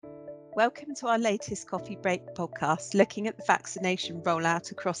Welcome to our latest Coffee Break podcast, looking at the vaccination rollout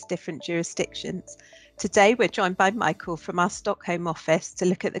across different jurisdictions. Today, we're joined by Michael from our Stockholm office to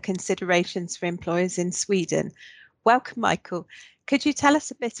look at the considerations for employers in Sweden. Welcome, Michael. Could you tell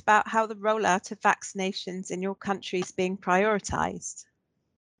us a bit about how the rollout of vaccinations in your country is being prioritised?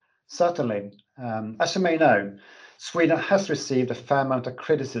 Certainly. As you may know, Sweden has received a fair amount of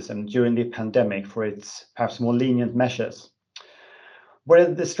criticism during the pandemic for its perhaps more lenient measures.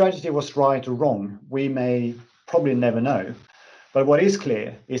 Whether the strategy was right or wrong, we may probably never know. But what is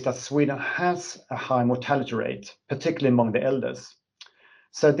clear is that Sweden has a high mortality rate, particularly among the elders.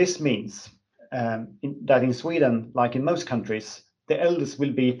 So this means that in Sweden, like in most countries, the elders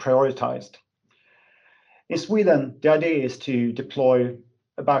will be prioritized. In Sweden, the idea is to deploy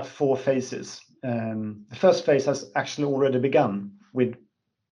about 4 phases. The first phase has actually already begun, with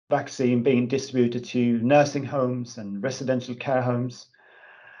vaccine being distributed to nursing homes and residential care homes.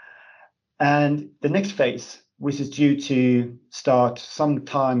 And the next phase, which is due to start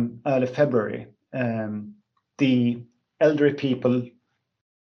sometime early February, the elderly people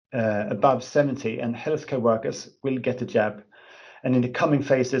above 70 and healthcare workers will get the jab. And in the coming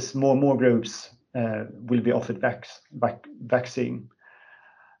phases, more and more groups will be offered vaccine.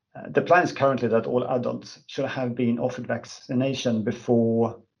 The plan is currently that all adults should have been offered vaccination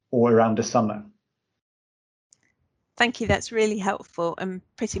before or around the summer. Thank you. That's really helpful and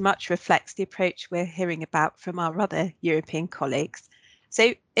pretty much reflects the approach we're hearing about from our other European colleagues.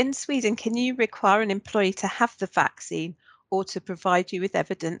 So in Sweden, can you require an employee to have the vaccine or to provide you with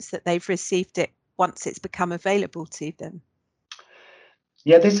evidence that they've received it once it's become available to them?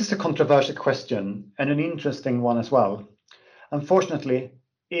 Yeah, this is a controversial question and an interesting one as well. Unfortunately,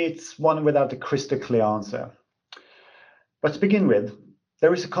 it's one without a crystal clear answer. But to begin with,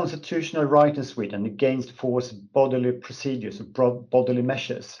 there is a constitutional right in Sweden against forced bodily procedures or bodily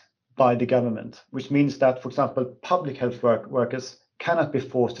measures by the government, which means that, for example, public health workers cannot be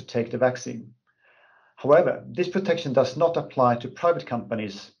forced to take the vaccine. However, this protection does not apply to private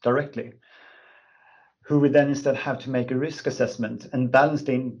companies directly, who would then instead have to make a risk assessment and balance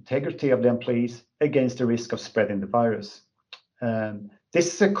the integrity of the employees against the risk of spreading the virus.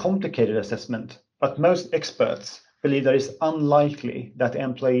 This is a complicated assessment, but most experts believe that it's unlikely that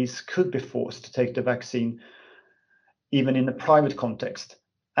employees could be forced to take the vaccine even in a private context,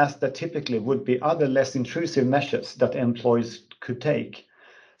 as there typically would be other less intrusive measures that employees could take.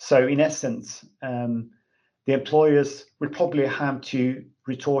 So in essence, the employers would probably have to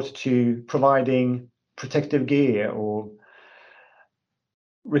resort to providing protective gear or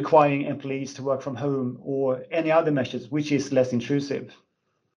requiring employees to work from home or any other measures which is less intrusive.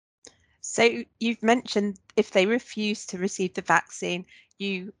 So you've mentioned if they refuse to receive the vaccine,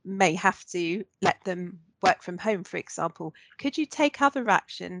 you may have to let them work from home, for example. Could you take other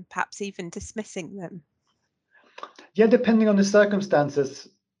action, perhaps even dismissing them? Yeah, depending on the circumstances,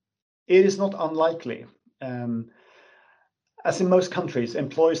 it is not unlikely. As in most countries,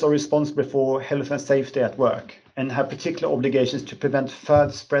 employees are responsible for health and safety at work and have particular obligations to prevent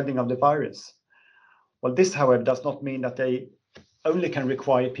further spreading of the virus. Well, this, however, does not mean that they only can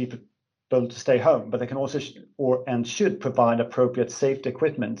require people to stay home, but they can also and should provide appropriate safety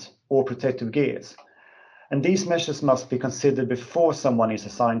equipment or protective gears. And these measures must be considered before someone is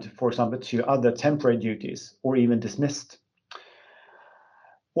assigned, for example, to other temporary duties or even dismissed.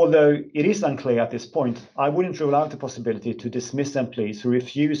 Although it is unclear at this point, I wouldn't rule out the possibility to dismiss employees who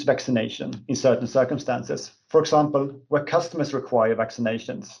refuse vaccination in certain circumstances. For example, where customers require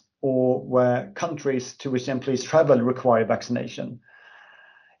vaccinations or where countries to which employees travel require vaccination.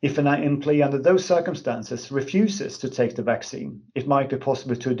 If an employee under those circumstances refuses to take the vaccine, it might be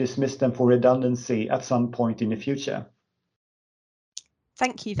possible to dismiss them for redundancy at some point in the future.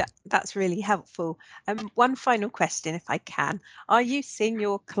 Thank you. That's really helpful. One final question, if I can. Are you seeing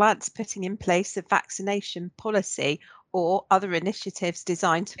your clients putting in place a vaccination policy or other initiatives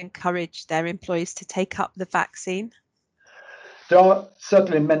designed to encourage their employees to take up the vaccine? There are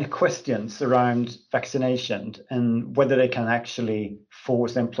certainly many questions around vaccination and whether they can actually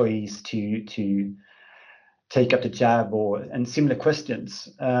force employees to take up the jab and similar questions.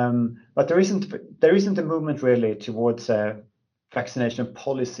 But there isn't a movement really towards a vaccination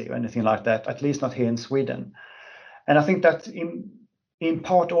policy or anything like that, at least not here in Sweden. And I think that in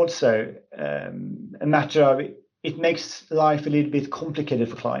part also a matter of it makes life a little bit complicated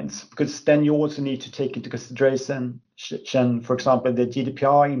for clients, because then you also need to take into consideration, for example, the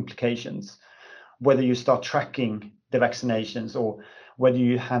GDPR implications, whether you start tracking the vaccinations or whether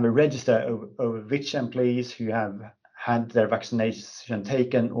you have a register of which employees who have had their vaccination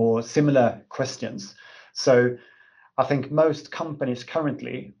taken or similar questions. So I think most companies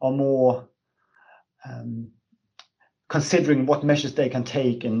currently are more considering what measures they can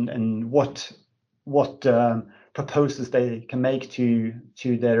take and what proposals they can make to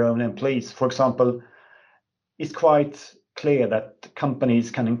their own employees. For example, it's quite clear that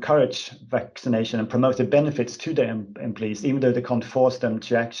companies can encourage vaccination and promote the benefits to their employees, even though they can't force them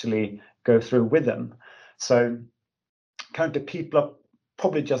to actually go through with them. So currently people are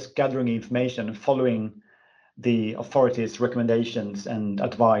probably just gathering information and following the authorities' recommendations and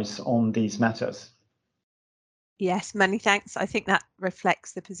advice on these matters. Yes, many thanks. I think that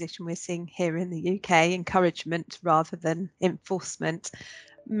reflects the position we're seeing here in the UK, encouragement rather than enforcement.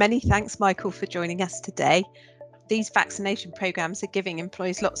 Many thanks, Michael, for joining us today. These vaccination programmes are giving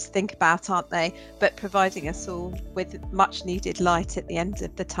employees lots to think about, aren't they? But providing us all with much needed light at the end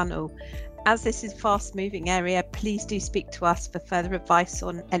of the tunnel. As this is a fast moving area, please do speak to us for further advice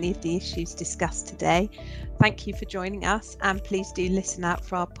on any of the issues discussed today. Thank you for joining us, and please do listen out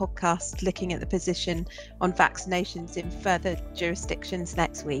for our podcast looking at the position on vaccinations in further jurisdictions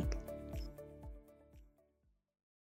next week.